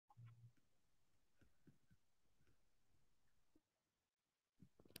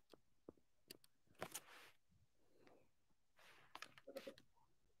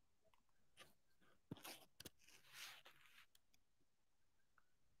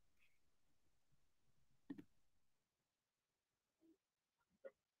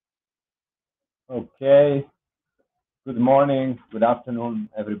Okay, good morning, good afternoon,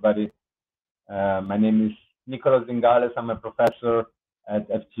 everybody. My name is Nicolas Zingales. I'm a professor at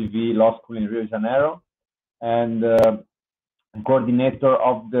FGV Law School in Rio de Janeiro and coordinator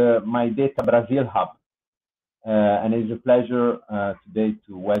of the MyData Brazil Hub. And it's a pleasure today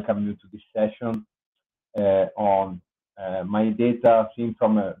to welcome you to this session on MyData seen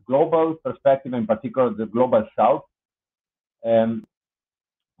from a global perspective, in particular the Global South.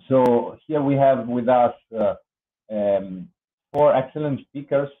 So here we have with us four excellent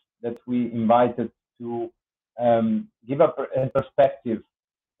speakers that we invited to give a perspective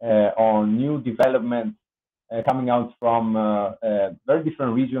on new developments coming out from very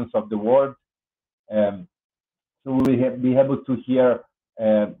different regions of the world. So we will be able to hear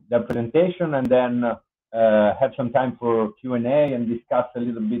their presentation and then have some time for Q&A and discuss a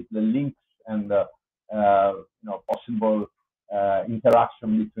little bit the links and possible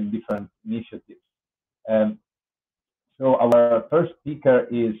interaction between different initiatives. So our first speaker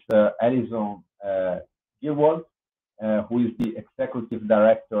is Alison Gilwald, who is the Executive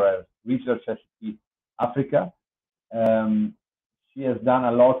Director at Research SCP Africa. She has done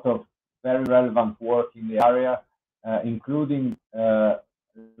a lot of very relevant work in the area, including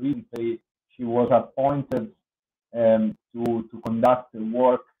recently she was appointed to conduct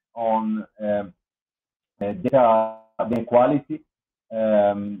work on data inequality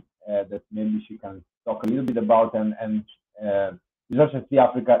that maybe she can talk a little bit about, and Research SCP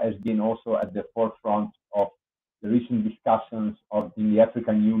Africa has been also at the forefront of the recent discussions in the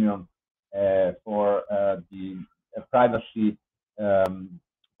African Union for the privacy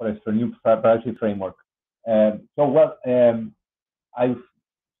for a new privacy framework. I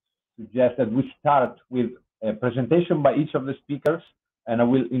suggest that we start with a presentation by each of the speakers, and I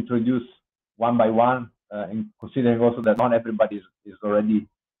will introduce one by one, considering also that not everybody is already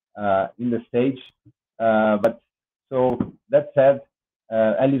in the stage. But so that said,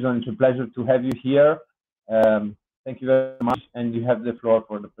 Alison, it's a pleasure to have you here. Thank you very much, and you have the floor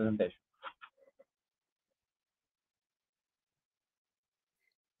for the presentation.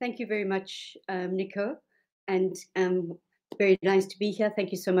 Thank you very much, Nico, and very nice to be here.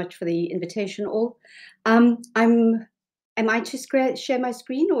 Thank you so much for the invitation, all. Am I to share my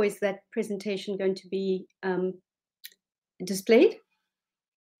screen, or is that presentation going to be displayed?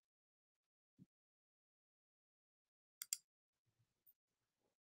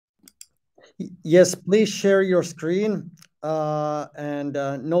 Yes, please share your screen. And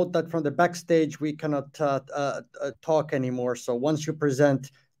note that from the backstage, we cannot talk anymore. So once you present,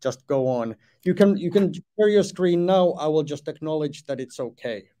 just go on. You can share your screen now. I will just acknowledge that it's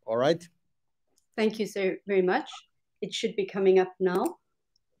okay. All right. Thank you so very much. It should be coming up now.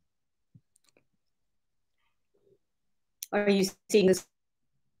 Are you seeing the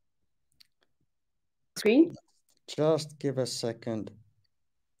screen? Just give a second.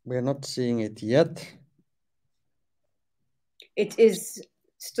 We're not seeing it yet. It is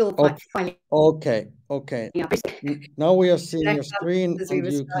still fine. Okay. Now we are seeing your screen,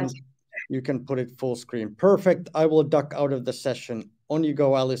 and you can put it full screen. Perfect. I will duck out of the session. On you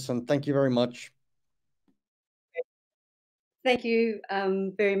go, Alison. Thank you very much. Thank you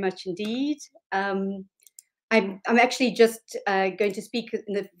very much indeed. I'm actually just going to speak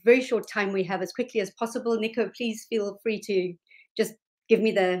in the very short time we have as quickly as possible. Nico, please feel free to just give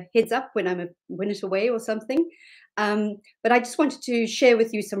me the heads up when I'm a minute away or something. But I just wanted to share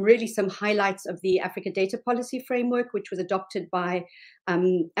with you some highlights of the Africa Data Policy Framework, which was adopted by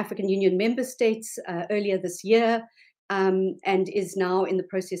African Union member states earlier this year, and is now in the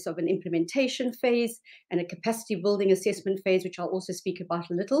process of an implementation phase and a capacity building assessment phase, which I'll also speak about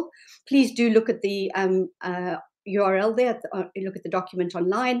a little. Please do look at the URL there, look at the document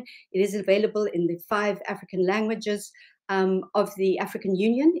online. It is available in the 5 African languages of the African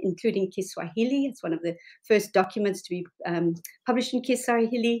Union, including Kiswahili. It's one of the first documents to be published in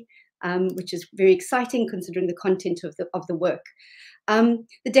Kiswahili, which is very exciting considering the content of the work.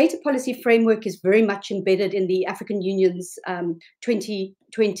 The data policy framework is very much embedded in the African Union's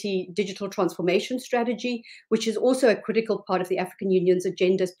 2020 digital transformation strategy, which is also a critical part of the African Union's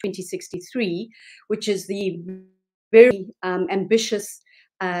Agenda 2063, which is the very ambitious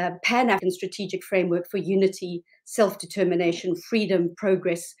Pan-African strategic framework for unity, self-determination, freedom,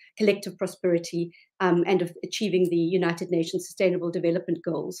 progress, collective prosperity, and of achieving the United Nations Sustainable Development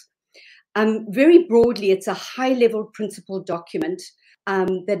Goals. Very broadly, it's a high-level principle document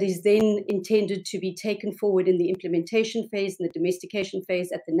that is then intended to be taken forward in the implementation phase and the domestication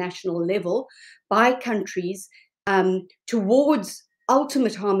phase at the national level by countries towards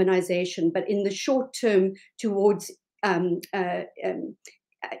ultimate harmonization, but in the short term towards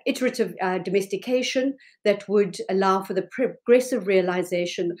iterative domestication that would allow for the progressive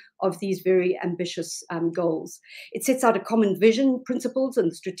realization of these very ambitious goals. It sets out a common vision, principles,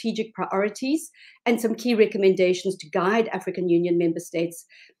 and strategic priorities, and some key recommendations to guide African Union member states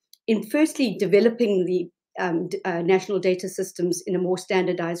in firstly developing the national data systems in a more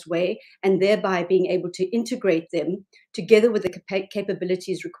standardized way, and thereby being able to integrate them together with the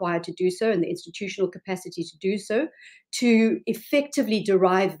capabilities required to do so and the institutional capacity to do so, to effectively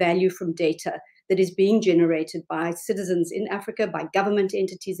derive value from data that is being generated by citizens in Africa, by government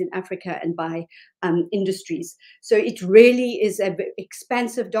entities in Africa, and by industries. So it really is an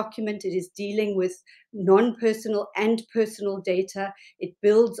expansive document. It is dealing with non-personal and personal data. It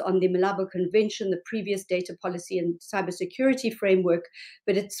builds on the Malabo Convention, the previous data policy and cybersecurity framework,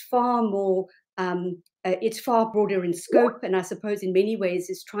 but it's far more it's far broader in scope, and I suppose in many ways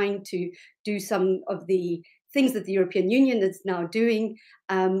is trying to do some of the things that the European Union is now doing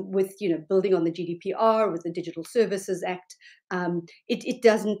with, building on the GDPR, with the Digital Services Act. It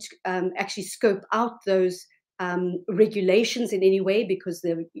doesn't actually scope out those regulations in any way, because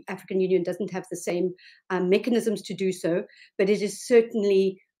the African Union doesn't have the same mechanisms to do so, but it is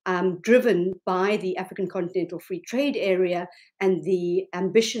certainly driven by the African Continental Free Trade Area and the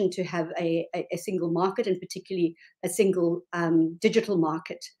ambition to have a single market, and particularly a single digital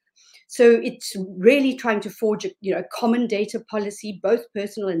market. So it's really trying to forge a common data policy, both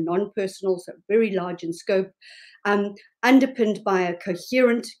personal and non-personal, so very large in scope, underpinned by a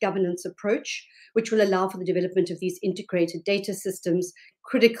coherent governance approach, which will allow for the development of these integrated data systems,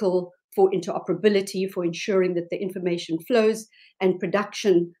 critical for interoperability, for ensuring that the information flows and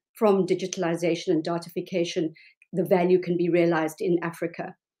production from digitalization and datification, the value can be realized in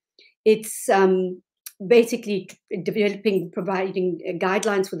Africa. It's basically providing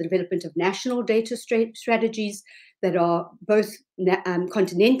guidelines for the development of national data strategies that are both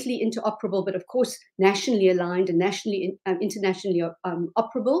continentally interoperable, but of course nationally aligned and internationally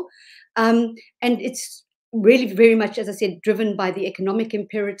operable. And it's really very much, as I said, driven by the economic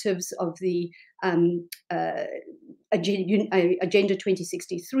imperatives of the Agenda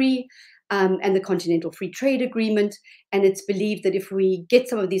 2063 and the Continental Free Trade Agreement. And it's believed that if we get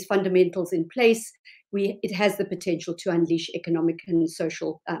some of these fundamentals in place, it has the potential to unleash economic and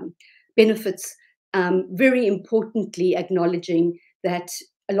social benefits. Very importantly, acknowledging that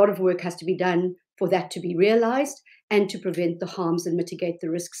a lot of work has to be done for that to be realized and to prevent the harms and mitigate the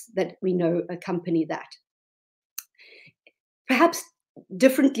risks that we know accompany that. Perhaps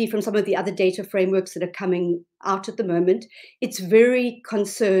differently from some of the other data frameworks that are coming out at the moment, it's very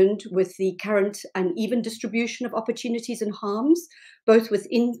concerned with the current uneven distribution of opportunities and harms, both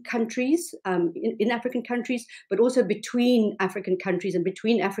within countries, in African countries, but also between African countries and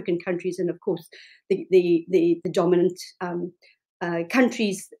between African countries, and of course the dominant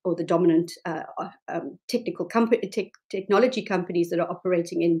countries or the dominant technology companies that are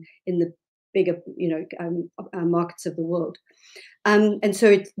operating in the bigger markets of the world. And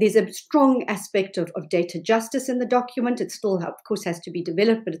so there's a strong aspect of data justice in the document. It still, of course, has to be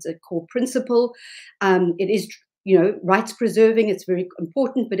developed, but it's a core principle. It is, rights preserving. It's very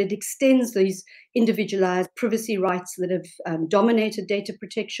important, but it extends these individualized privacy rights that have dominated data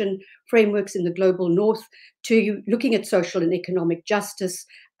protection frameworks in the global north to looking at social and economic justice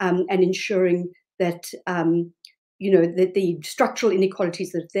and ensuring that that the structural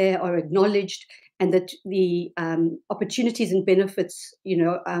inequalities that there are acknowledged, and that the opportunities and benefits,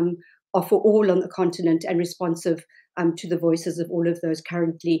 are for all on the continent and responsive to the voices of all of those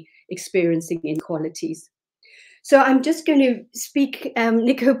currently experiencing inequalities. So I'm just going to speak.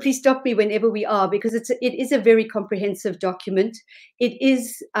 Nico, please stop me whenever we are, because it is a very comprehensive document. It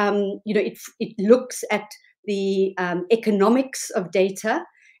is, it looks at the economics of data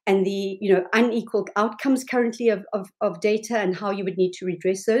and the unequal outcomes currently of data and how you would need to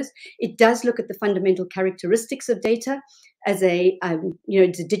redress those. It does look at the fundamental characteristics of data as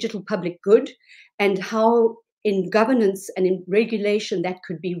it's a digital public good, and how in governance and in regulation that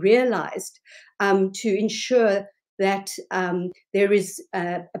could be realized to ensure that there is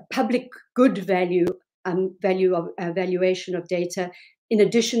a public good valuation of data, in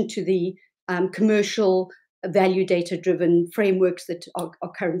addition to the commercial value data-driven frameworks that are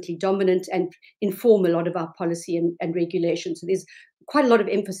currently dominant and inform a lot of our policy and regulation. So there's quite a lot of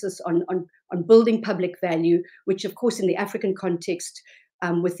emphasis on building public value, which of course in the African context,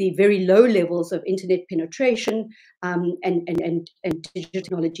 with the very low levels of internet penetration and digital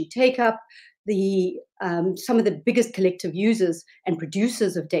technology take-up, some of the biggest collective users and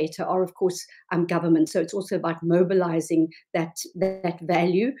producers of data are, of course, government. So it's also about mobilizing that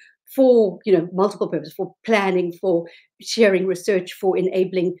value for multiple purposes, for planning, for sharing research, for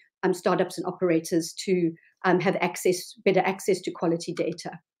enabling startups and operators to have better access to quality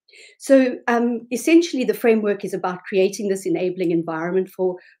data. So essentially, the framework is about creating this enabling environment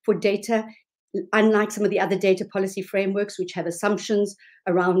for data. Unlike some of the other data policy frameworks, which have assumptions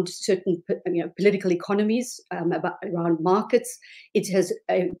around certain political economies, around markets, it has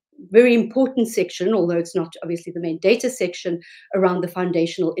a very important section, although it's not obviously the main data section, around the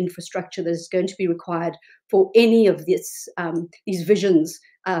foundational infrastructure that is going to be required for any of these visions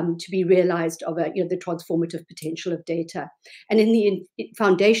to be realized of the transformative potential of data. And in the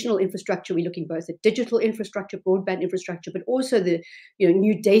foundational infrastructure, we're looking both at digital infrastructure, broadband infrastructure, but also the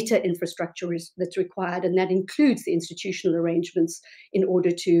new data infrastructure that's required, and that includes the institutional arrangements in order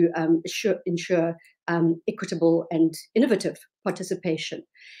to ensure equitable and innovative participation.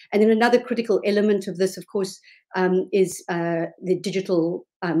 And then another critical element of this, of course, is the digital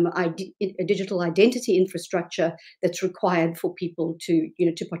identity infrastructure that's required for people to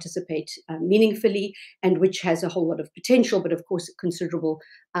participate meaningfully, and which has a whole lot of potential, but of course a considerable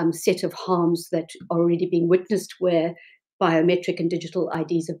set of harms that are already being witnessed where biometric and digital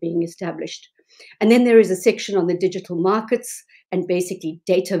IDs are being established. And then there is a section on the digital markets and basically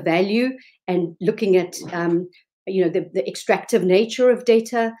data value, and looking at the extractive nature of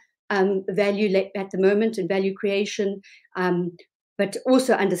data value at the moment and value creation, but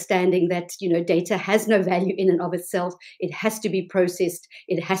also understanding that data has no value in and of itself. It has to be processed,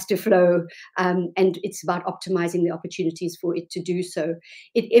 it has to flow, and it's about optimizing the opportunities for it to do so.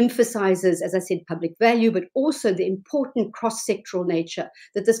 It emphasizes, as I said, public value, but also the important cross-sectoral nature,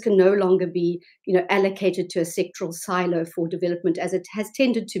 that this can no longer be allocated to a sectoral silo for development, as it has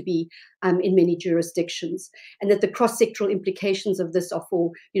tended to be in many jurisdictions, and that the cross-sectoral implications of this are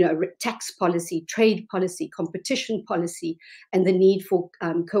for tax policy, trade policy, competition policy, and the need for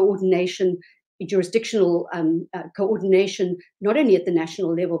coordination, jurisdictional coordination, not only at the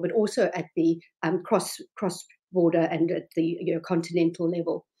national level, but also at the cross-border and at the continental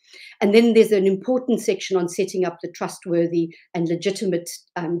level. And then there's an important section on setting up the trustworthy and legitimate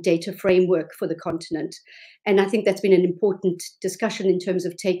data framework for the continent. And I think that's been an important discussion in terms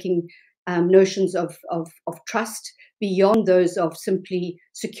of taking notions of trust beyond those of simply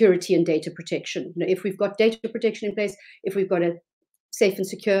security and data protection. If we've got data protection in place, if we've got a safe and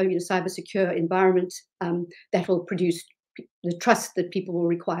secure, cyber secure environment, that will produce the trust that people will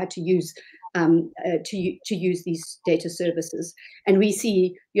require to use these data services. And we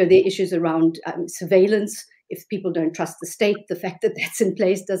see there are issues around surveillance. If people don't trust the state, the fact that that's in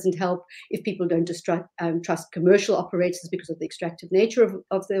place doesn't help. If people don't trust commercial operators because of the extractive nature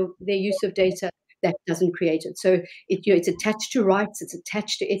of their use of data, that doesn't create it. So it's attached to rights, it's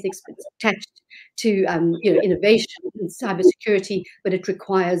attached to ethics, it's attached to innovation and cybersecurity, but it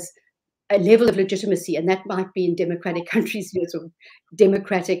requires a level of legitimacy, and that might be in democratic countries, sort of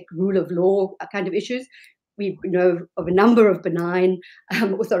democratic rule of law kind of issues. We know of a number of benign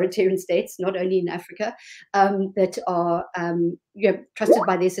authoritarian states, not only in Africa, that are trusted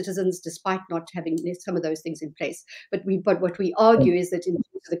by their citizens despite not having some of those things in place. But what we argue is that in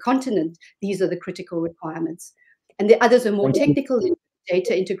the continent, these are the critical requirements. And the others are more technical,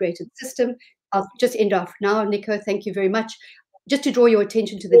 data integrated system. I'll just end off now, Nico, thank you very much. Just to draw your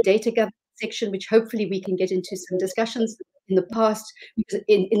attention to the data governance section, which hopefully we can get into some discussions in the past, because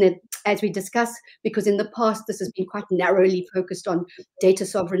as we discuss, because in the past this has been quite narrowly focused on data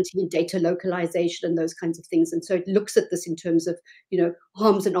sovereignty and data localization and those kinds of things. And so it looks at this in terms of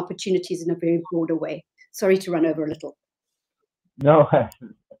harms and opportunities in a very broader way. Sorry to run over a little. No,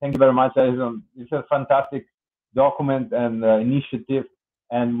 thank you very much. It's a fantastic document and initiative,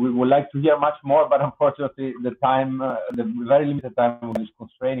 and we would like to hear much more, but unfortunately the time, the very limited time is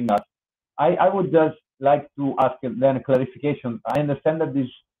constraining us. I would just like to ask then a clarification. I understand that this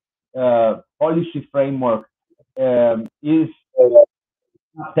policy framework is an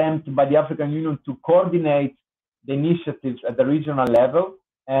attempt by the African Union to coordinate the initiatives at the regional level,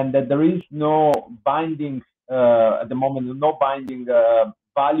 and that there is no binding at the moment, no binding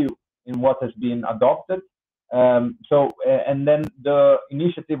value in what has been adopted. And then the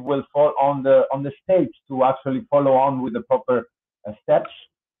initiative will fall on the states to actually follow on with the proper steps,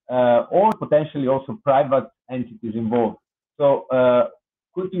 or potentially also private entities involved. So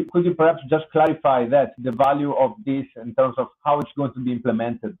could you perhaps just clarify that, the value of this in terms of how it's going to be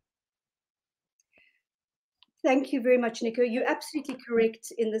implemented? Thank you very much, Nico. You're absolutely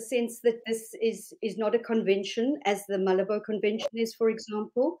correct in the sense that this is not a convention as the Malabo Convention is, for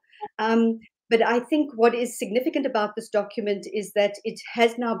example. But I think what is significant about this document is that it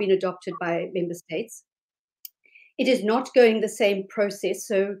has now been adopted by member states. It is not going the same process.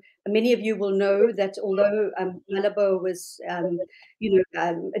 So Many of you will know that although Malabo was,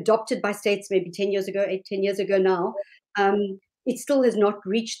 adopted by states maybe 10 years ago, 10 years ago now, it still has not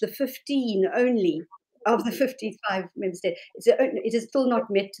reached the 15 only of the 55 member states. It has still not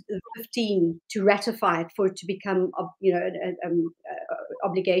met the 15 to ratify it for it to become, an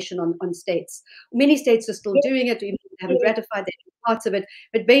obligation on states. Many states are still doing it, even if they haven't ratified parts of it.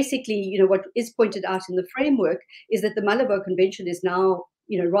 But basically, what is pointed out in the framework is that the Malabo Convention is now,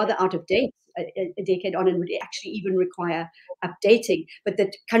 rather out of date, a decade on, and would actually even require updating, but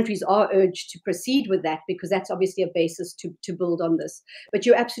that countries are urged to proceed with that because that's obviously a basis to build on this. But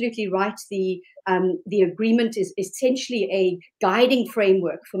you're absolutely right. The agreement is essentially a guiding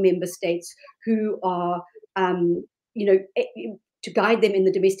framework for member states who are, to guide them in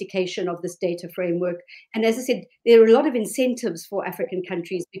the domestication of this data framework. And as I said, there are a lot of incentives for African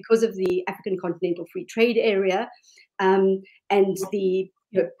countries because of the African Continental Free Trade Area, and the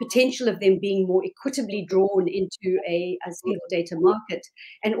potential of them being more equitably drawn into a single data market,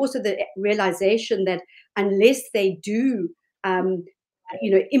 and also the realization that unless they do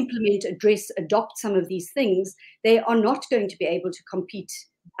implement, adopt some of these things, they are not going to be able to compete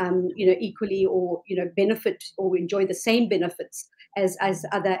equally, or benefit or enjoy the same benefits as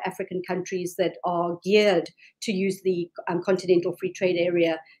other African countries that are geared to use the Continental Free Trade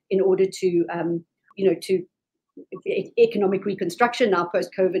Area in order to to economic reconstruction now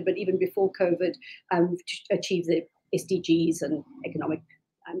post-COVID, but even before COVID, to achieve the SDGs and economic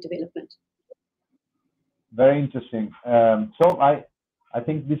development. Very interesting. So I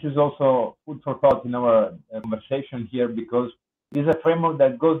think this is also food for thought in our conversation here, because it is a framework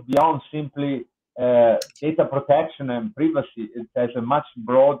that goes beyond simply data protection and privacy. It has a much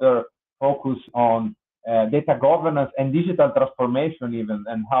broader focus on data governance and digital transformation even,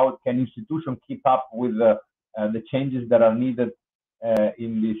 and how can institutions keep up with the changes that are needed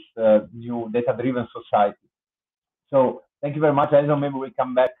in this new data-driven society. So thank you very much. I know maybe we'll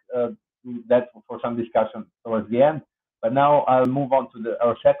come back to that for some discussion towards the end. But now I'll move on to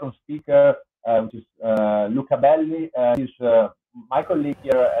our second speaker, which is Luca Belli. He's my colleague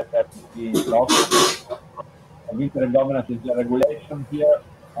here at FGV Law School of Internet Governance and Regulation here,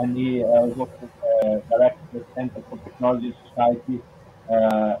 and he is also director of the Center for Technology and Society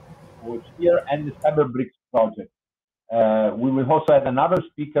here, and the CyberBRICS Project. We will also have another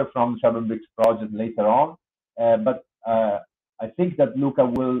speaker from the CyberBRICS Project later on, but I think that Luca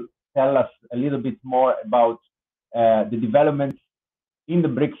will tell us a little bit more about the developments in the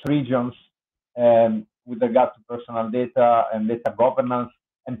BRICS regions with regard to personal data and data governance,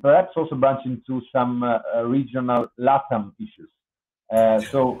 and perhaps also branch into some regional LATAM issues.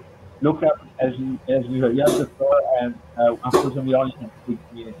 So, Luca, as you have the floor, and unfortunately we only have 6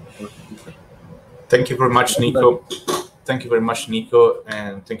 minutes for speakers. Thank you very much, Nico. Thank you very much, Nico,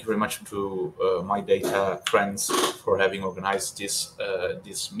 and thank you very much to MyData friends for having organized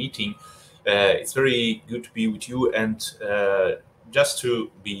this meeting. It's very good to be with you, and just to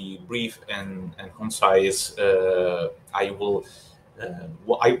be brief and concise, I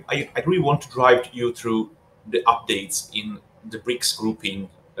really want to drive you through the updates in the BRICS grouping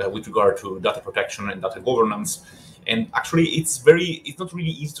with regard to data protection and data governance. And actually, it's not really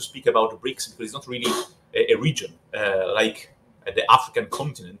easy to speak about the BRICS because it's not really a region like the African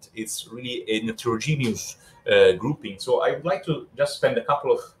continent. It's really a heterogeneous grouping. So I would like to just spend a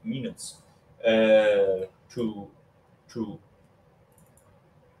couple of minutes to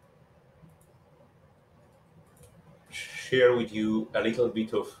share with you a little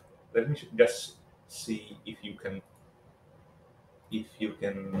bit of. Let me just see if you can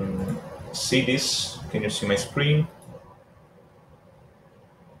see this. Can you see my screen?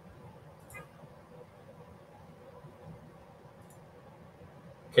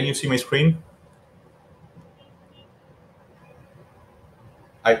 Can you see my screen?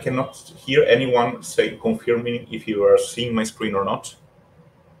 I cannot hear anyone confirming if you are seeing my screen or not.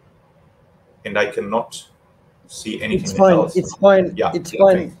 And I cannot see anything else. It's fine. Yeah, it's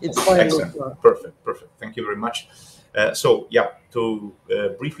fine. It's fine. Excellent. Perfect. Thank you very much. So yeah, to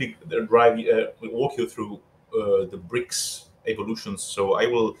briefly walk you through the BRICS evolutions. So I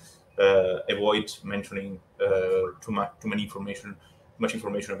will avoid mentioning too much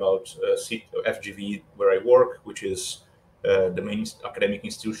information about FGV, where I work, which is the main academic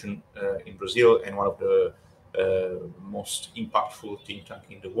institution in Brazil and one of the most impactful think tank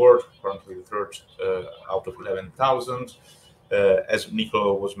in the world, currently the third out of 11,000. As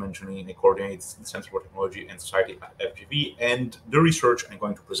Nico was mentioning, it coordinates the Center for Technology and Society at FGV, and the research I'm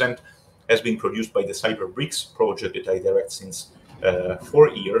going to present has been produced by the CyberBRICS Project that I direct since 4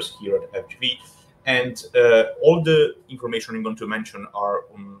 years here at FGV. And all the information I'm going to mention are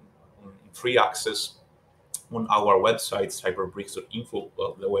free access on our website, cyberbrics.info,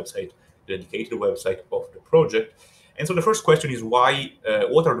 the website, the dedicated website of the project. And so the first question is why,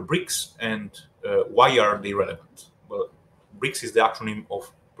 what are the BRICS and why are they relevant? Well, BRICS is the acronym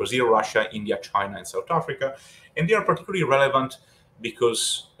of Brazil, Russia, India, China, and South Africa. And they are particularly relevant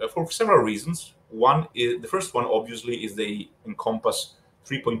because for several reasons. One is, the first one obviously is they encompass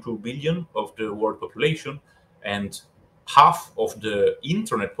 3.2 billion of the world population and half of the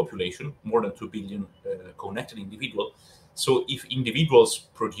internet population, more than 2 billion connected individuals. So if individuals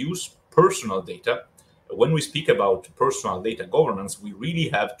produce personal data, when we speak about personal data governance, we really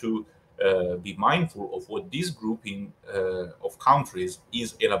have to be mindful of what this grouping of countries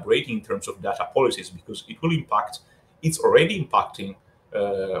is elaborating in terms of data policies, because it will impact, it's already impacting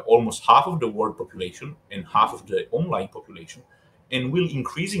almost half of the world population and half of the online population, and will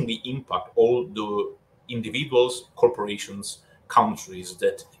increasingly impact all the individuals, corporations, countries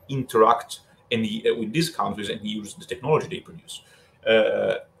that interact with these countries and use the technology they produce.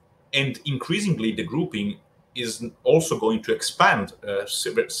 And increasingly, the grouping is also going to expand.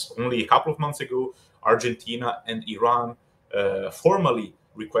 Only a couple of months ago, Argentina and Iran formally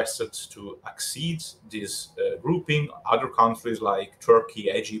requested to accede this grouping. Other countries like Turkey,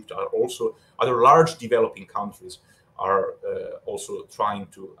 Egypt are also, other large developing countries are also trying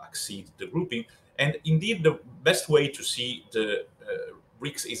to accede the grouping. And indeed, the best way to see the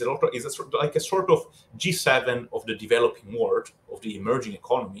BRICS is like a sort of G7 of the developing world, of the emerging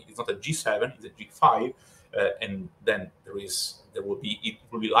economy. It's not a G7, it's a G5, and then it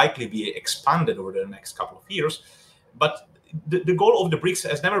will likely be expanded over the next couple of years. But the goal of the BRICS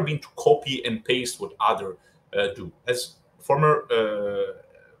has never been to copy and paste what others do. As former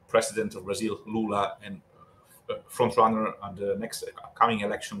president of Brazil, Lula, and frontrunner at the next upcoming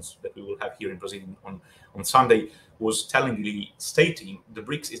elections that we will have here in Brazil on Sunday, was tellingly stating the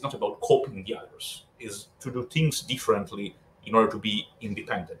BRICS is not about copying the others, is to do things differently in order to be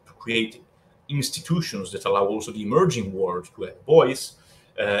independent, to create institutions that allow also the emerging world to have voice,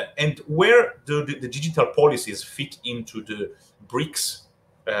 and where the digital policies fit into the BRICS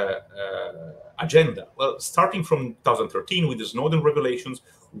agenda. Well, starting from 2013 with the Snowden revelations,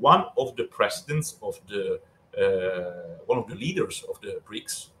 one of the presidents of the one of the leaders of the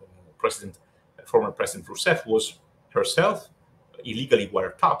BRICS, former President Rousseff, was herself illegally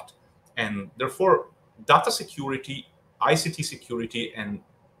wiretapped, and therefore data security, ICT security, and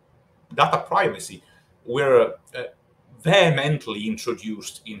data privacy were vehemently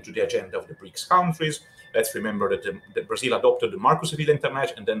introduced into the agenda of the BRICS countries. Let's remember that Brazil adopted the Marco Civil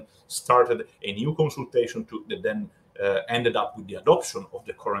Internet and then started a new consultation that then ended up with the adoption of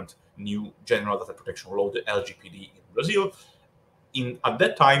the current new General Data Protection Law, the LGPD, in Brazil. At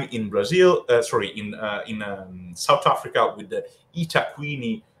that time in Brazil, in South Africa, with the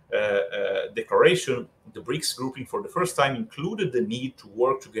Itaquini declaration, the BRICS grouping for the first time included the need to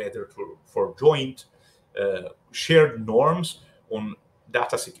work together for joint shared norms on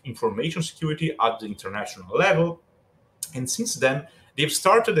data information security at the international level. And since then, they've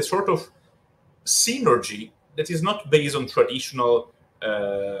started a sort of synergy that is not based on traditional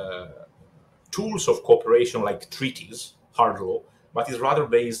tools of cooperation like treaties, hard law, but is rather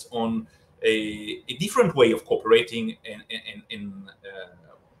based on a different way of cooperating and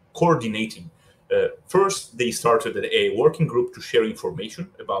coordinating. First, they started a working group to share information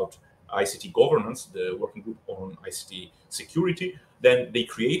about ICT governance, the working group on ICT security. Then they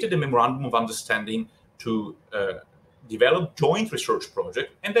created a memorandum of understanding to develop joint research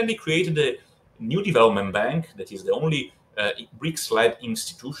project. And then they created a new development bank that is the only BRICS-led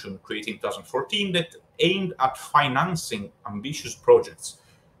institution created in 2014 that aimed at financing ambitious projects,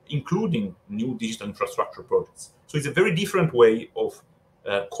 including new digital infrastructure projects. So it's a very different way of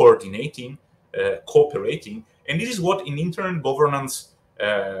coordinating, cooperating. And this is what in internet governance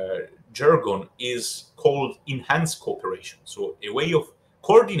jargon is called enhanced cooperation. So a way of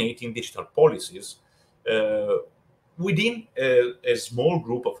coordinating digital policies within a small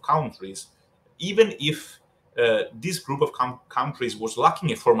group of countries, even if this group of countries was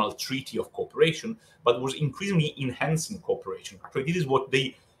lacking a formal treaty of cooperation, but was increasingly enhancing cooperation. Actually, this is what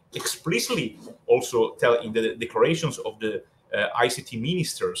they explicitly also tell in the declarations of the ICT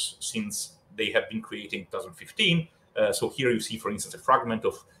ministers since they have been created in 2015. So here you see, for instance, a fragment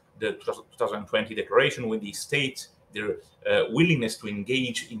of the 2020 declaration when they state their willingness to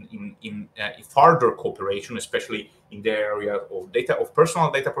engage in further cooperation, especially in the area of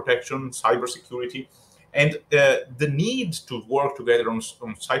personal data protection, cybersecurity. And the need to work together on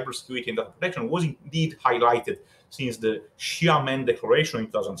cybersecurity and data protection was indeed highlighted since the Xiamen Declaration in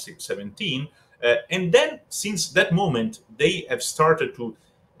 2017. And then, since that moment, they have started to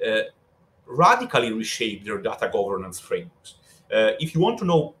radically reshape their data governance frameworks. If you want to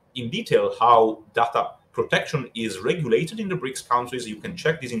know in detail how data protection is regulated in the BRICS countries, you can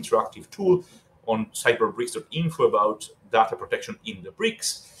check this interactive tool on cyberbrics.info about data protection in the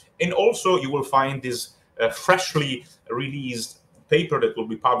BRICS. And also you will find this freshly released paper that will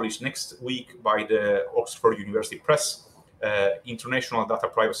be published next week by the Oxford University Press International Data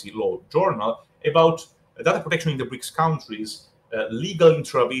Privacy Law Journal about data protection in the BRICS countries, legal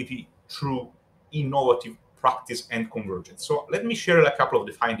interoperability through innovative practice and convergence. So let me share a couple of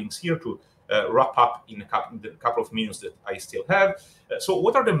the findings here to wrap up in the couple of minutes that I still have. So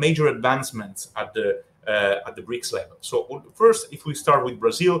what are the major advancements at the BRICS level? So first, if we start with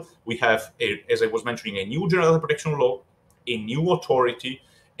Brazil, we have, as I was mentioning, a new general data protection law, a new authority,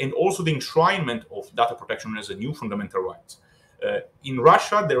 and also the enshrinement of data protection as a new fundamental right. In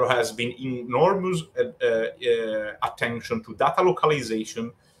Russia, there has been enormous attention to data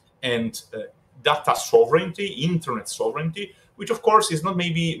localization and data sovereignty, internet sovereignty, which of course is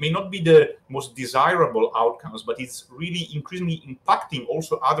may not be the most desirable outcomes, but it's really increasingly impacting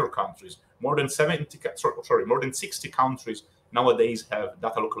also other countries. More than 60 countries nowadays have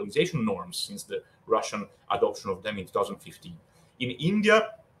data localization norms since the Russian adoption of them in 2015. In India,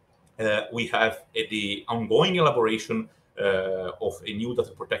 we have the ongoing elaboration of a new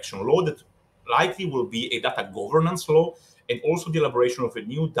data protection law that likely will be a data governance law, and also the elaboration of a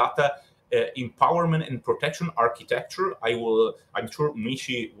new data empowerment and protection architecture. I'm sure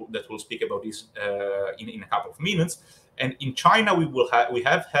Mishi that will speak about this in a couple of minutes. And in China, we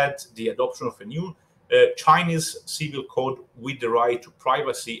have had the adoption of a new Chinese civil code with the right to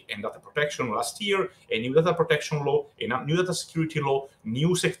privacy and data protection last year, a new data protection law, a new data security law, new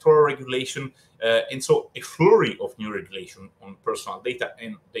sectoral regulation, and so a flurry of new regulation on personal data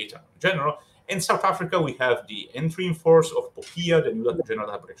and data in general. In South Africa, we have the entry in force of POPIA, the new general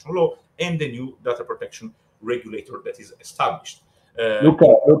data protection law, and the new data protection regulator that is established. Luca,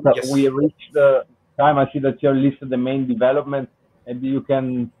 yes. We reached the time. I see that you have listed the main developments. Maybe you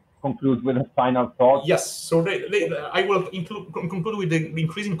can conclude with a final thought. Yes, so I will conclude with the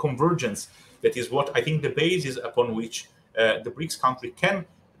increasing convergence. That is what I think the basis upon which the BRICS country can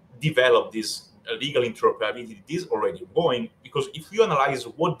develop this legal interoperability is already going, because if you analyze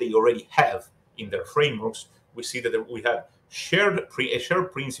what they already have in their frameworks, we see that we have a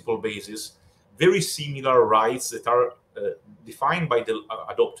shared principle basis, very similar rights that are defined by the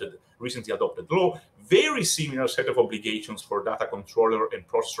recently adopted law, very similar set of obligations for data controller and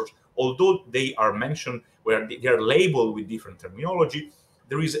processors, although they are mentioned where they are labeled with different terminology.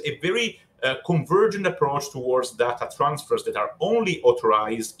 There is a very convergent approach towards data transfers that are only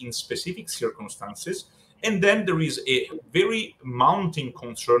authorized in specific circumstances. And then there is a very mounting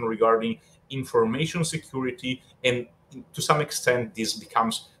concern regarding information security, and to some extent this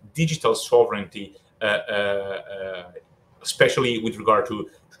becomes digital sovereignty, especially with regard to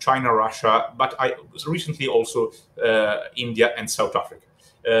China, Russia, but recently also India and South Africa.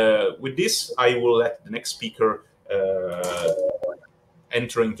 With this, I will let the next speaker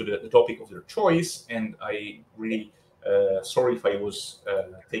enter into the topic of their choice, and I really sorry if I was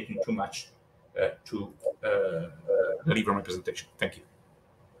taking too much to deliver my presentation. Thank you.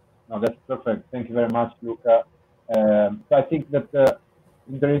 No, that's perfect. Thank you very much, Luca. So I think that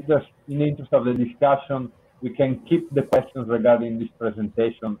in the interest of the discussion, we can keep the questions regarding this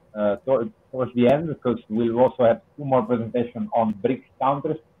presentation towards the end, because we'll also have 2 more presentations on BRICS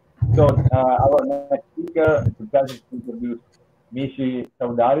countries. So our next speaker, it's a pleasure to introduce Mishi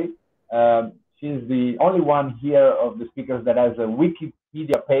Chaudhary. She's the only one here of the speakers that has a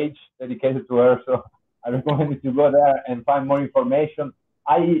Wikipedia page dedicated to her, so I recommend you to go there and find more information.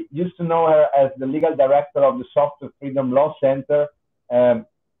 I used to know her as the legal director of the Software Freedom Law Center, but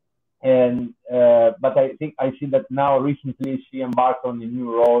I think I see that now recently she embarked on a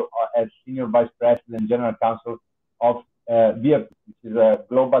new role as Senior Vice President, General Counsel of BRICS, which is a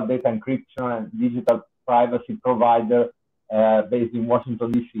global data encryption and digital privacy provider based in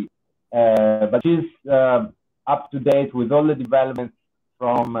Washington, D.C. But she's up to date with all the developments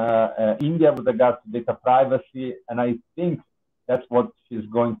from India with regards to data privacy, and I think that's what she's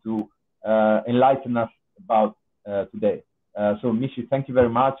going to enlighten us about today. So, Mishi, thank you very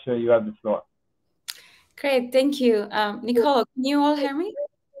much. You have the floor. Great, thank you. Nicolo, can you all hear me?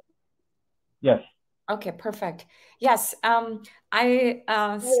 Yes. Okay, perfect. Yes, I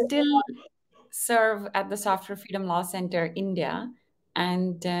still serve at the Software Freedom Law Center, India.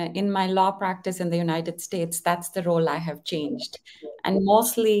 And in my law practice in the United States, that's the role I have changed. And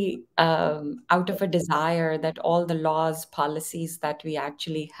mostly out of a desire that all the laws, policies that we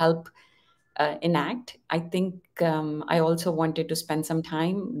actually help enact. I think I also wanted to spend some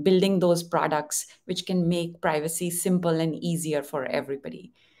time building those products which can make privacy simple and easier for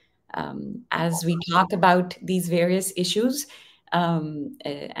everybody. As we talk about these various issues,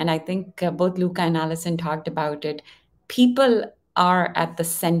 and I think both Luca and Alison talked about it, people are at the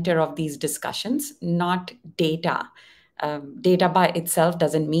center of these discussions, not data. Data by itself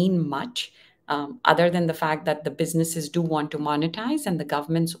doesn't mean much, other than the fact that the businesses do want to monetize and the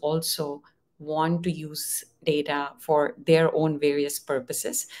governments also want to use data for their own various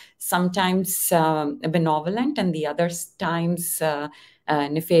purposes, sometimes benevolent and the other times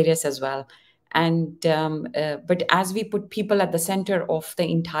nefarious as well. And but as we put people at the center of the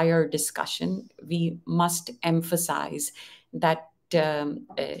entire discussion, we must emphasize that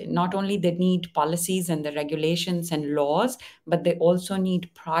not only they need policies and the regulations and laws, but they also need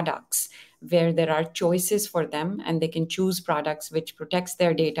products where there are choices for them and they can choose products which protects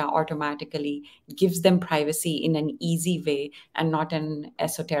their data automatically, gives them privacy in an easy way and not an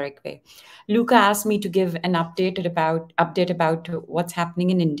esoteric way. Luca asked me to give an update about what's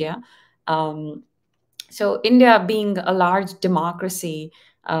happening in India. So India, being a large democracy,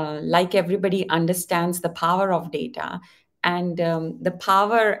 like everybody understands the power of data, and the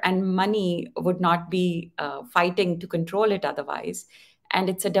power and money would not be fighting to control it otherwise. And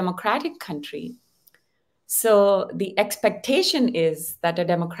it's a democratic country. So the expectation is that a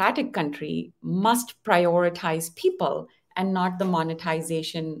democratic country must prioritize people and not the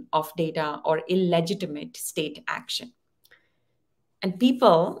monetization of data or illegitimate state action. And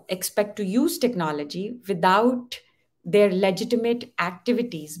people expect to use technology without their legitimate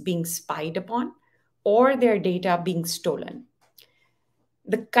activities being spied upon or their data being stolen.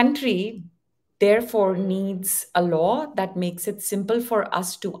 The country therefore needs a law that makes it simple for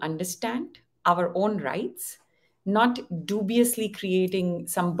us to understand our own rights, not dubiously creating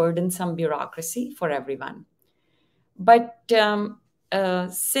some burdensome bureaucracy for everyone. But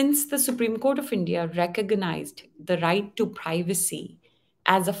since the Supreme Court of India recognized the right to privacy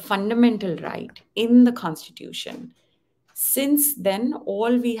as a fundamental right in the Constitution, since then,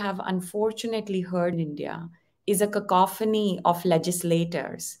 all we have unfortunately heard in India is a cacophony of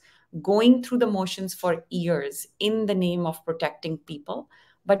legislators going through the motions for years in the name of protecting people,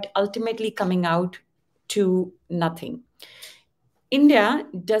 but ultimately coming out to nothing. India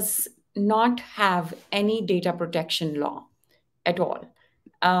does not have any data protection law at all.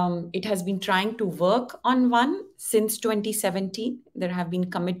 It has been trying to work on one since 2017. There have been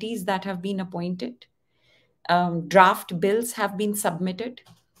committees that have been appointed. Draft bills have been submitted.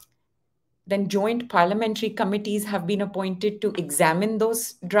 Then joint parliamentary committees have been appointed to examine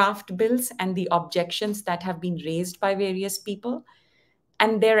those draft bills and the objections that have been raised by various people.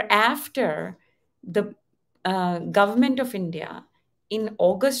 And thereafter, the government of India, in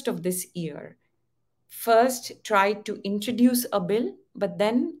August of this year, first tried to introduce a bill, but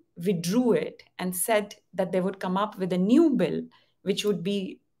then withdrew it and said that they would come up with a new bill, which would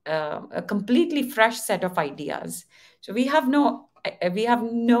be a completely fresh set of ideas. So we have no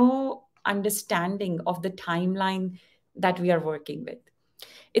understanding of the timeline that we are working with.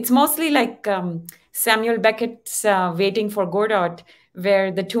 It's mostly like Samuel Beckett's Waiting for Godot,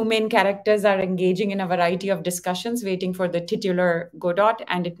 where the two main characters are engaging in a variety of discussions, waiting for the titular Godot,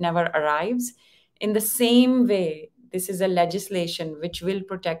 and it never arrives. In the same way, this is a legislation which will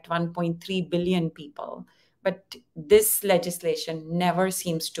protect 1.3 billion people. But this legislation never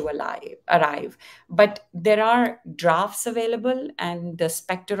seems to arrive. But there are drafts available, and the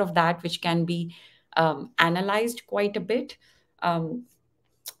specter of that which can be analyzed quite a bit.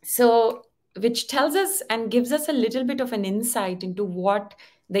 So, which tells us and gives us a little bit of an insight into what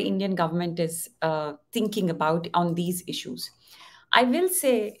the Indian government is thinking about on these issues. I will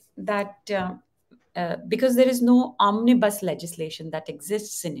say that because there is no omnibus legislation that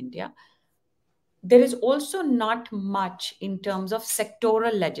exists in India, there is also not much in terms of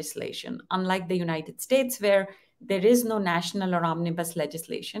sectoral legislation, unlike the United States, where there is no national or omnibus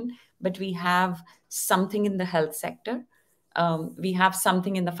legislation, but we have something in the health sector. We have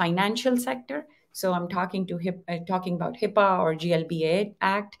something in the financial sector. So I'm talking about HIPAA or GLBA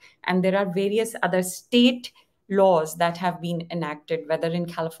Act, and there are various other state laws that have been enacted, whether in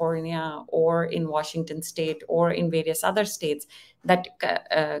California or in Washington state or in various other states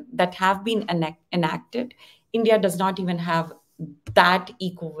that have been enacted. India does not even have that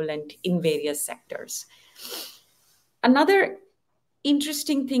equivalent in various sectors. Another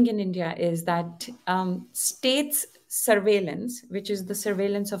interesting thing in India is that states' surveillance, which is the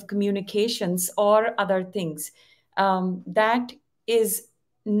surveillance of communications or other things, that is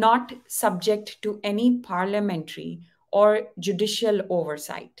not subject to any parliamentary or judicial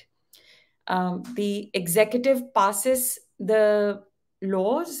oversight. The executive passes the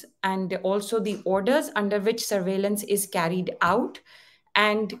laws and also the orders under which surveillance is carried out,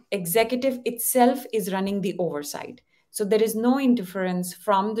 and executive itself is running the oversight. So there is no interference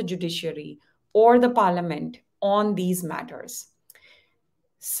from the judiciary or the parliament on these matters.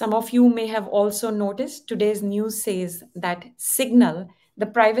 Some of you may have also noticed today's news says that Signal, the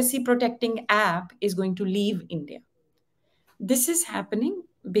privacy protecting app, is going to leave India. This is happening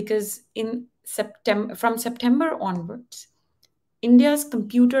because from September onwards, India's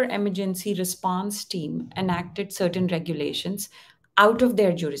Computer Emergency Response Team enacted certain regulations out of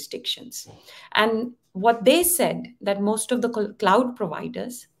their jurisdictions. And what they said that most of the cloud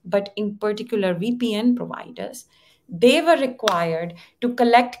providers, but in particular VPN providers, they were required to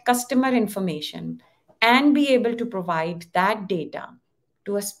collect customer information and be able to provide that data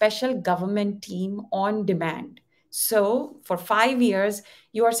to a special government team on demand. So for 5 years,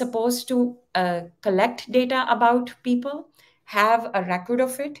 you are supposed to collect data about people, have a record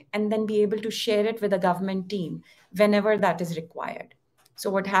of it, and then be able to share it with a government team whenever that is required. So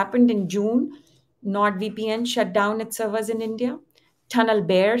what happened in June, NordVPN shut down its servers in India.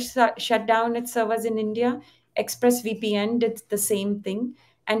 TunnelBear shut down its servers in India. ExpressVPN did the same thing.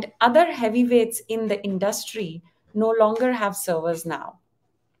 And other heavyweights in the industry no longer have servers now.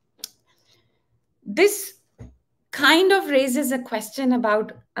 This kind of raises a question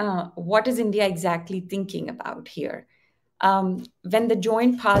about what is India exactly thinking about here. When the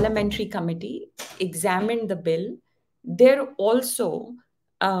Joint Parliamentary Committee examined the bill, there also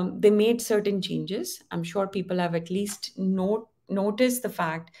they made certain changes. I'm sure people have at least noticed the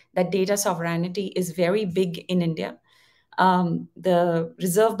fact that data sovereignty is very big in India. The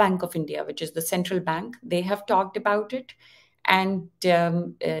Reserve Bank of India, which is the central bank, they have talked about it. And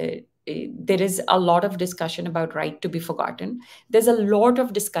there is a lot of discussion about right to be forgotten. There's a lot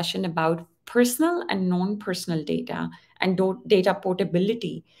of discussion about personal and non-personal data and data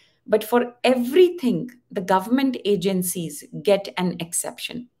portability. But for everything, the government agencies get an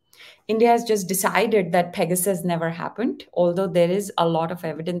exception. India has just decided that Pegasus never happened, although there is a lot of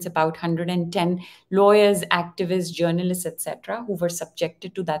evidence about 110 lawyers, activists, journalists, etc., who were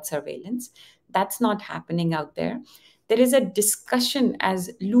subjected to that surveillance. That's not happening out there. There is a discussion,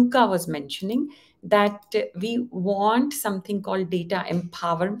 as Luca was mentioning, that we want something called data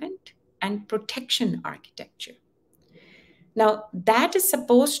empowerment and protection architecture. Now, that is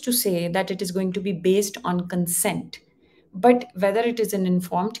supposed to say that it is going to be based on consent. But whether it is an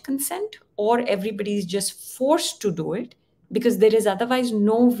informed consent or everybody is just forced to do it because there is otherwise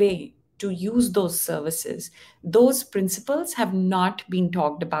no way to use those services, those principles have not been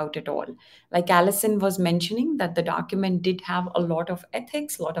talked about at all. Like Alison was mentioning, that the document did have a lot of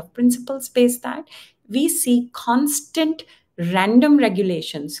ethics, a lot of principles based that. We see constant random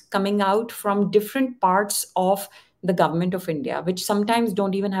regulations coming out from different parts of the government of India, which sometimes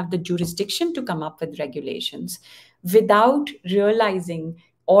don't even have the jurisdiction to come up with regulations, without realizing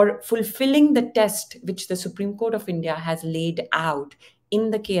or fulfilling the test which the Supreme Court of India has laid out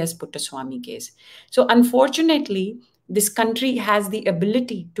in the K.S. Puttaswamy case. So unfortunately, this country has the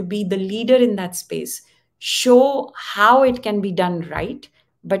ability to be the leader in that space, show how it can be done right,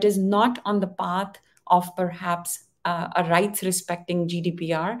 but is not on the path of perhaps a rights-respecting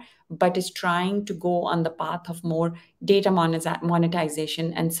GDPR, but is trying to go on the path of more data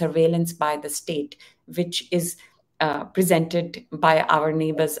monetization and surveillance by the state, which is presented by our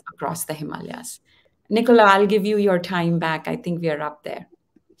neighbors across the Himalayas. Nicola, I'll give you your time back. I think we are up there.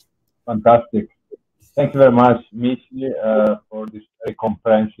 Fantastic. Thank you very much, Michi, for this very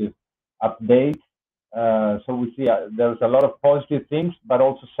comprehensive update. So we see there's a lot of positive things, but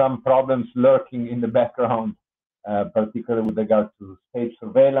also some problems lurking in the background, particularly with regard to state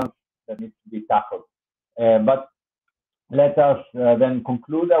surveillance that needs to be tackled. But let us then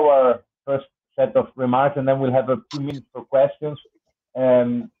conclude our first set of remarks, and then we'll have a few minutes for questions.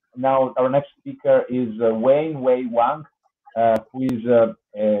 Now, our next speaker is Wei Wang, who is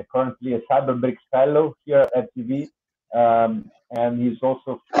currently a CyberBRICS fellow here at FGV, and he's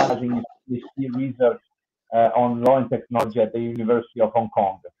also finalizing his PhD research on law and technology at the University of Hong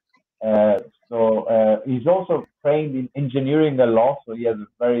Kong. So he's also trained in engineering and law, so he has a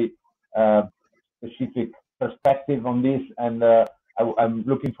very specific perspective on this, and I'm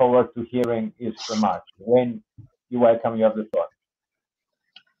looking forward to hearing his remarks. When you're welcome, you have the floor.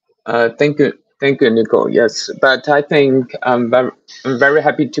 Thank you, Nico. Yes, but I think I'm very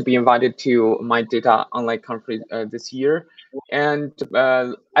happy to be invited to MyData Online conference this year. And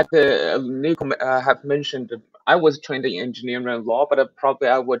at the Nico have mentioned, I was trained in engineering and law, but probably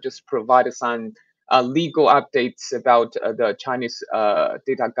I will just provide some legal updates about the Chinese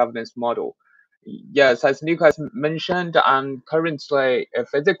data governance model. Yes, as Nico has mentioned, I'm currently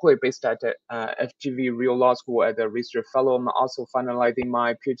physically based at FGV Law School as a research fellow. I'm also finalizing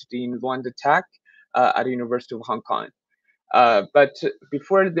my PhD in law and tech at the University of Hong Kong. But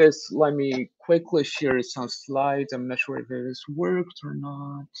before this, let me quickly share some slides. I'm not sure if this worked or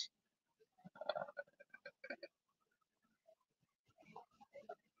not.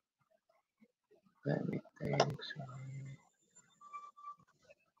 Let me think.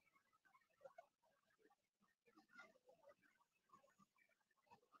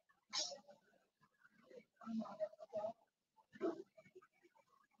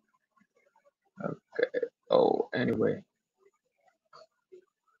 Okay. Oh, anyway.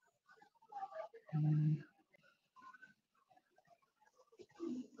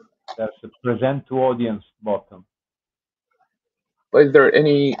 There's a present to audience button. But is there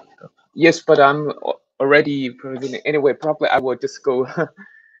any? Yes, but I'm already presenting. Anyway, probably I will just go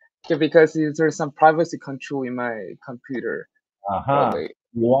because there's some privacy control in my computer. Probably.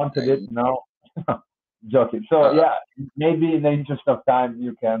 You wanted it now. Joking. So yeah, maybe in the interest of time,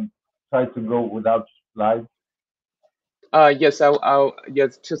 you can try to go without slides. Yes, I'll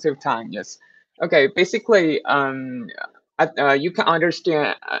yes, to save time. Yes. Okay. Basically, you can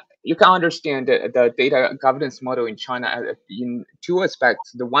understand the data governance model in China in two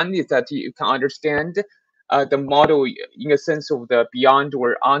aspects. The one is that you can understand the model in a sense of the beyond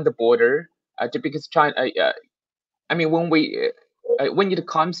or on the border, because China. I mean, when it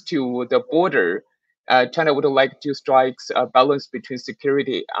comes to the border, China would like to strike a balance between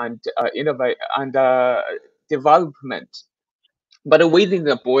security and innovate and development. But within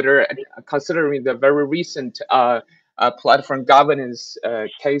the border, considering the very recent platform governance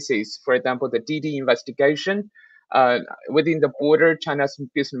cases, for example, the DD investigation, within the border, China's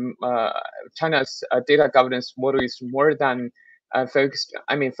data governance model is more than focused.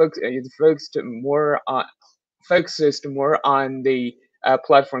 I mean, focused more on the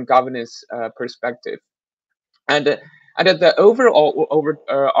platform governance perspective. And the overall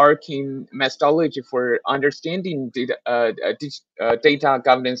overarching methodology for understanding data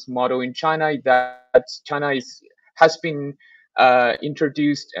governance model in China is that China has been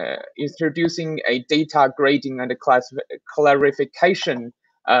introducing a data grading and clarification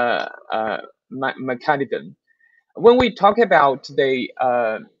mechanism. When we talk about the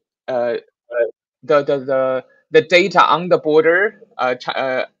data on the border,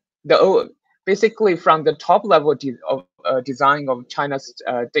 basically from the top level of design of China's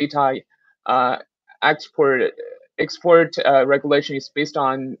data export regulation is based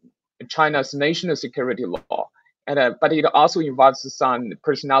on China's national security law, and but it also involves some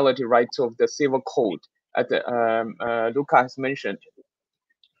personality rights of the civil code, as Luca has mentioned.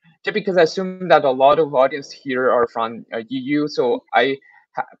 Because I assume that a lot of audience here are from EU, so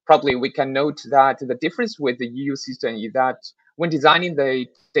probably we can note that the difference with the EU system is that when designing the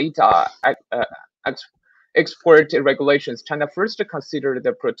data export regulations, China first considered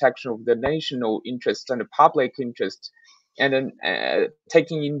the protection of the national interest and the public interest, and then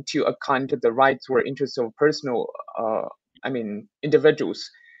taking into account the rights or interests of personal, individuals.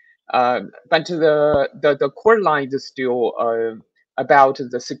 But the core line is still about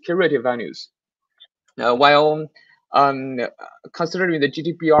the security values. While considering the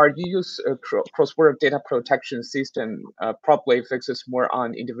GDPR, EU's cross-border data protection system probably focuses more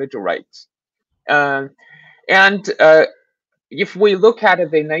on individual rights. If we look at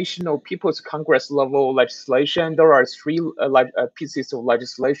the National People's Congress level legislation, there are three pieces of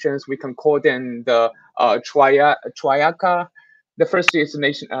legislations. We can call them the triaca. The first is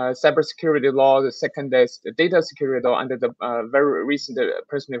cybersecurity law. The second is the data security law, under the very recent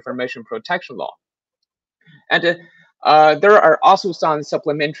personal information protection law. And there are also some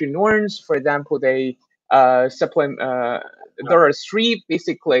supplementary norms. For example, there are three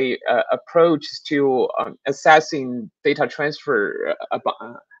basically approaches to assessing data transfer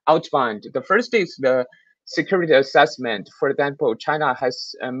outbound. The first is the security assessment. For example, China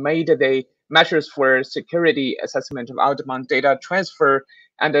has made the measures for security assessment of outbound data transfer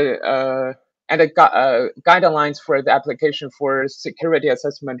and guidelines for the application for security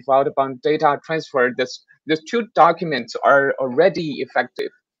assessment of outbound data transfer. These two documents are already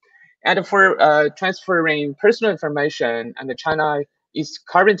effective. And for transferring personal information, and China is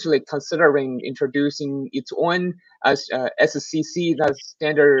currently considering introducing its own SCC, that's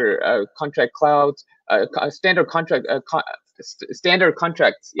standard contract cloud, standard contracts.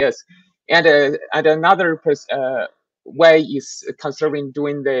 Yes, and another way is considering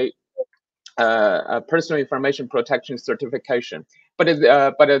doing the personal information protection certification. But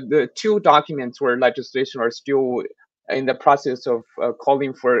the two documents or legislation are still in the process of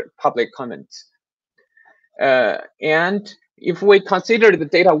calling for public comments. And if we consider the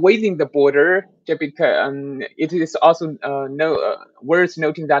data within the border, it is also worth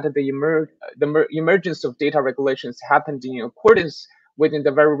noting that the emergence of data regulations happened in accordance within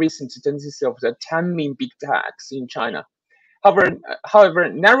the very recent tendency of the 10 main big techs in China. However,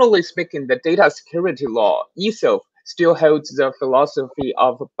 narrowly speaking, the data security law itself still holds the philosophy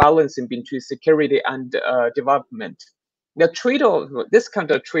of balancing between security and development. The trade-off, this kind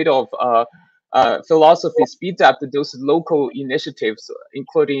of trade-off philosophy speeds up those local initiatives,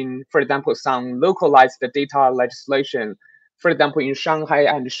 including, for example, some localized data legislation. For example, in Shanghai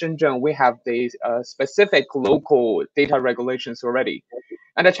and Shenzhen, we have the specific local data regulations already.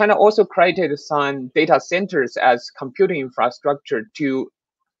 And China also created some data centers as computing infrastructure to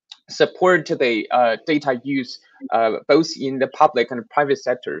support the data use both in the public and private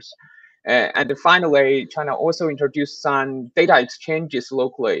sectors. And finally, China also introduced some data exchanges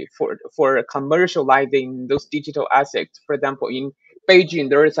locally for commercializing those digital assets. For example, in Beijing,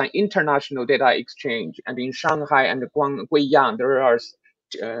 there is an international data exchange, and in Shanghai and Guiyang, there are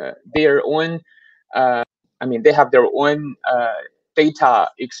their own. They have their own data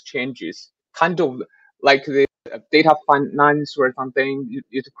exchanges, kind of like the data finance or something.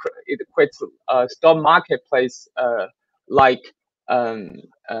 It creates a stock marketplace like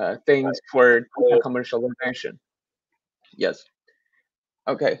things for commercialization. Yes.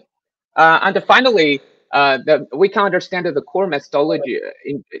 Okay. And finally, we can understand that the core methodology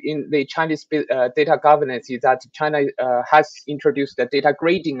in the Chinese data governance is that China has introduced the data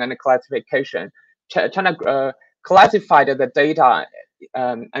grading and classification. China classified the data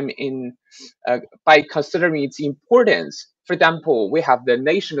by considering its importance. For example, we have the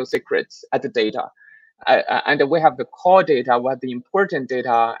national secrets as the data. And we have the core data, we have the important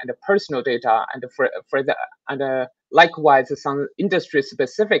data and the personal data, and likewise some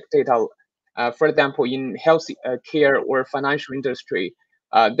industry-specific data. For example, in health care or financial industry,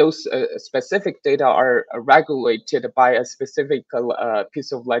 those specific data are regulated by a specific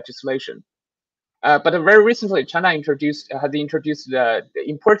piece of legislation. But very recently, China has introduced the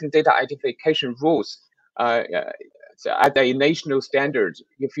important data identification rules at a national standard.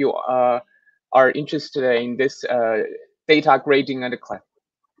 If you are interested in this data grading and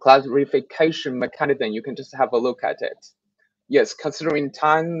classification mechanism, you can just have a look at it. Yes, considering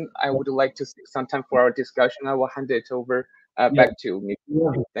time, I would like to save some time for our discussion. I will hand it over back to me.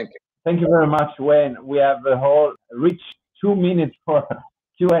 Yeah. Thank you. Thank you very much, Wayne. We have a whole rich 2 minutes for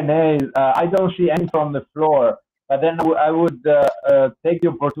Q&A. I don't see any from the floor, but then I would take the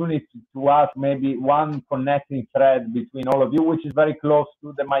opportunity to ask maybe one connecting thread between all of you, which is very close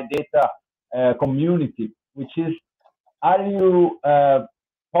to the MyData community, which is, are you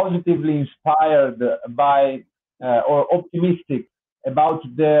positively inspired by or optimistic about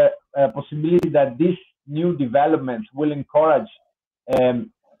the possibility that these new developments will encourage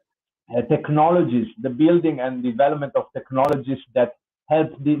technologies, the building and development of technologies that help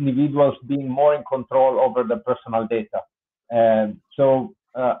the individuals being more in control over the personal data? So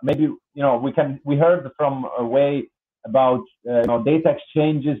maybe we heard from Wei about data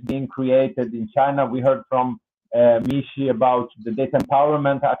exchanges being created in China. We heard from Mishi about the data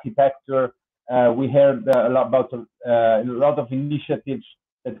empowerment architecture. We heard a lot about a lot of initiatives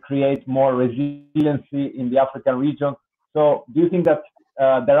that create more resiliency in the African region. So do you think that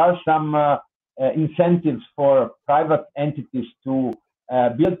there are some incentives for private entities to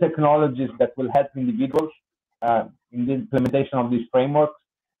build technologies that will help individuals in the implementation of these frameworks?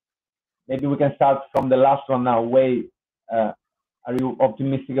 Maybe we can start from the last one now. Wei, are you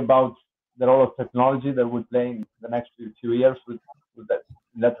optimistic about the role of technology that will play in the next few years in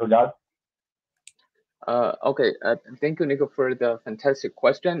that regard? Okay, thank you, Nico, for the fantastic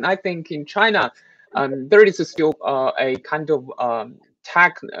question. I think in China, there is still a kind of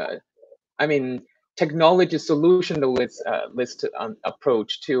technology solutionalist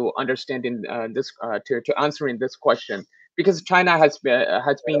approach to understanding to answering this question, because China has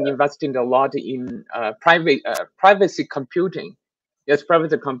been investing a lot in privacy computing. Yes,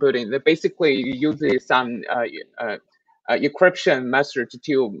 privacy computing. They basically use some encryption method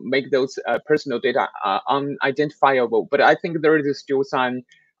to make those personal data unidentifiable. But I think there is still some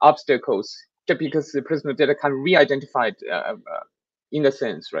obstacles, just because the personal data can re-identified in a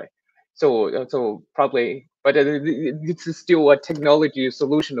sense, right? So probably, but it's still a technology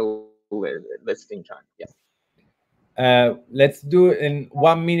solutional list in China. Yeah. Let's do in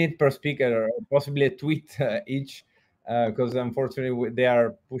 1 minute per speaker, or possibly a tweet each. because unfortunately they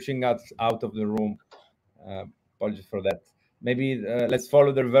are pushing us out of the room. Apologies for that. Maybe let's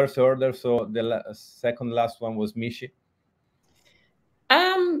follow the reverse order. So the second last one was Mishi.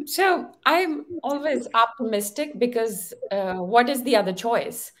 So I'm always optimistic because what is the other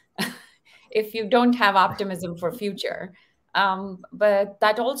choice if you don't have optimism for future? But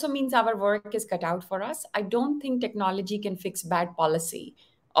that also means our work is cut out for us. I don't think technology can fix bad policy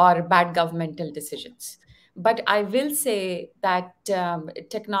or bad governmental decisions. But I will say that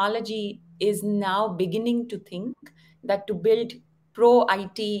technology is now beginning to think that to build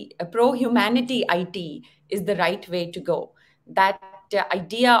pro-IT, pro-humanity IT is the right way to go. That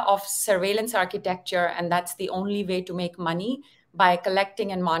idea of surveillance architecture, and that's the only way to make money by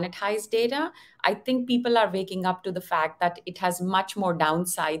collecting and monetize data, I think people are waking up to the fact that it has much more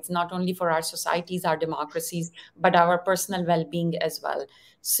downsides, not only for our societies, our democracies, but our personal well-being as well.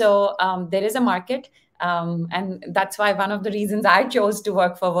 So there is a market. And that's why one of the reasons I chose to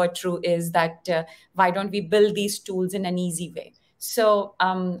work for Virtru is that why don't we build these tools in an easy way? So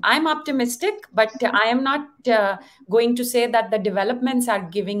I'm optimistic, but I am not going to say that the developments are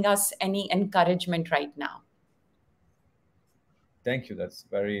giving us any encouragement right now. Thank you. That's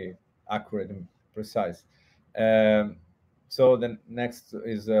very accurate and precise. So the next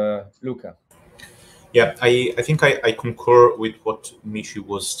is Luca. Yeah, I think I concur with what Mishi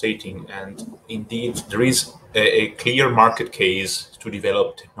was stating, and indeed there is a clear market case to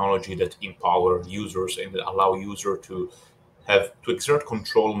develop technology that empower users and that allow user to exert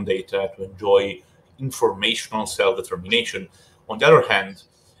control on data, to enjoy informational self-determination. On the other hand,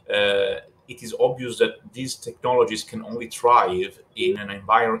 it is obvious that these technologies can only thrive in an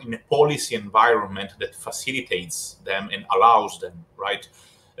environment, in a policy environment that facilitates them and allows them, right?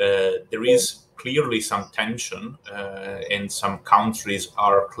 There is clearly some tension, and some countries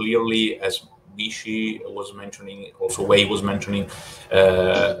are clearly, as Mishi was mentioning, also Wei was mentioning,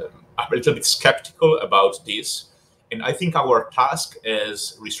 a little bit skeptical about this. And I think our task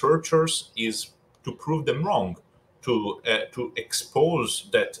as researchers is to prove them wrong, to expose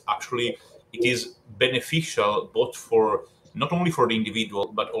that actually it is beneficial both for not only for the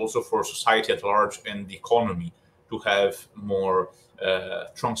individual but also for society at large and the economy to have more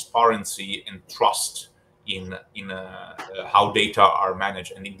transparency and trust in how data are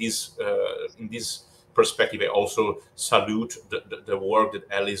managed. And in this perspective, I also salute the work that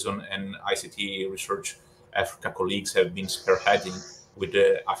Alison and ICT Research Africa colleagues have been spearheading with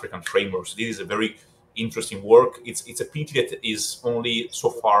the African frameworks. This is a very interesting work. It's a pity that is only so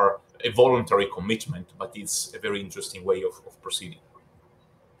far a voluntary commitment, but it's a very interesting way of proceeding.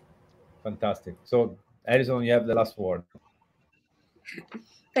 Fantastic. So, Alison, you have the last word.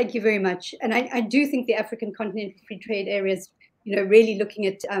 Thank you very much. And I do think the African Continental Free Trade Area is, really looking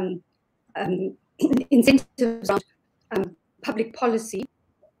at incentives on public policy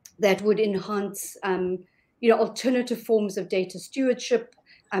that would enhance, alternative forms of data stewardship,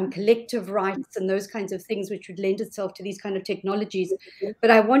 collective rights, and those kinds of things, which would lend itself to these kind of technologies.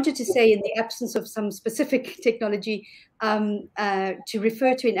 But I wanted to say, in the absence of some specific technology to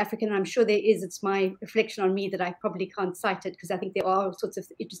refer to in Africa, and I'm sure there is, it's my reflection on me that I probably can't cite it because I think there are all sorts of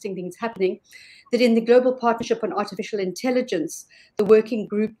interesting things happening, that in the Global Partnership on Artificial Intelligence, the working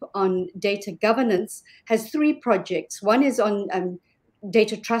group on data governance has 3 projects. One is on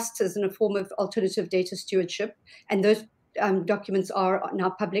data trusts as in a form of alternative data stewardship, and those documents are now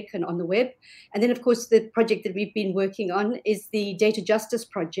public and on the web. And then, of course, the project that we've been working on is the Data Justice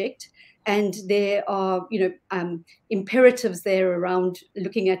Project, and there are, imperatives there around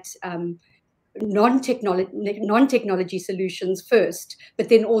looking at non-technology solutions first, but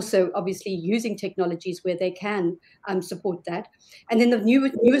then also obviously using technologies where they can support that. And then the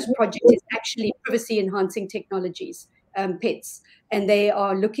newest project is actually privacy enhancing technologies, PETs, and they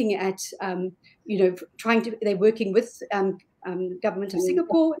are looking at they're working with government of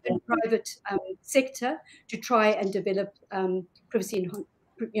Singapore and private sector to try and develop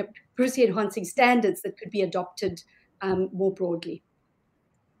privacy enhancing standards that could be adopted more broadly.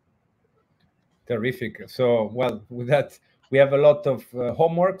 Terrific. So, well, with that, we have a lot of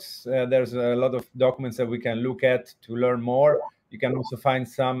homeworks. There's a lot of documents that we can look at to learn more. You can also find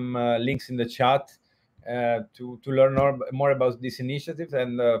some links in the chat to learn more about this initiative,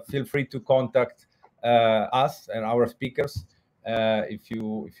 and feel free to contact us and our speakers if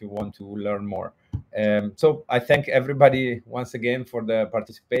you want to learn more. So I thank everybody once again for the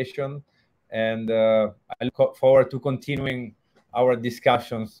participation, and I look forward to continuing our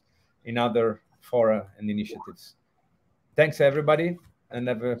discussions in other fora and initiatives. Thanks everybody, and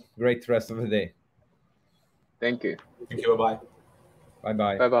have a great rest of the day. Thank you. Thank you. Bye-bye.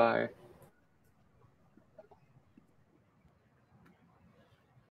 Bye-bye. Bye-bye.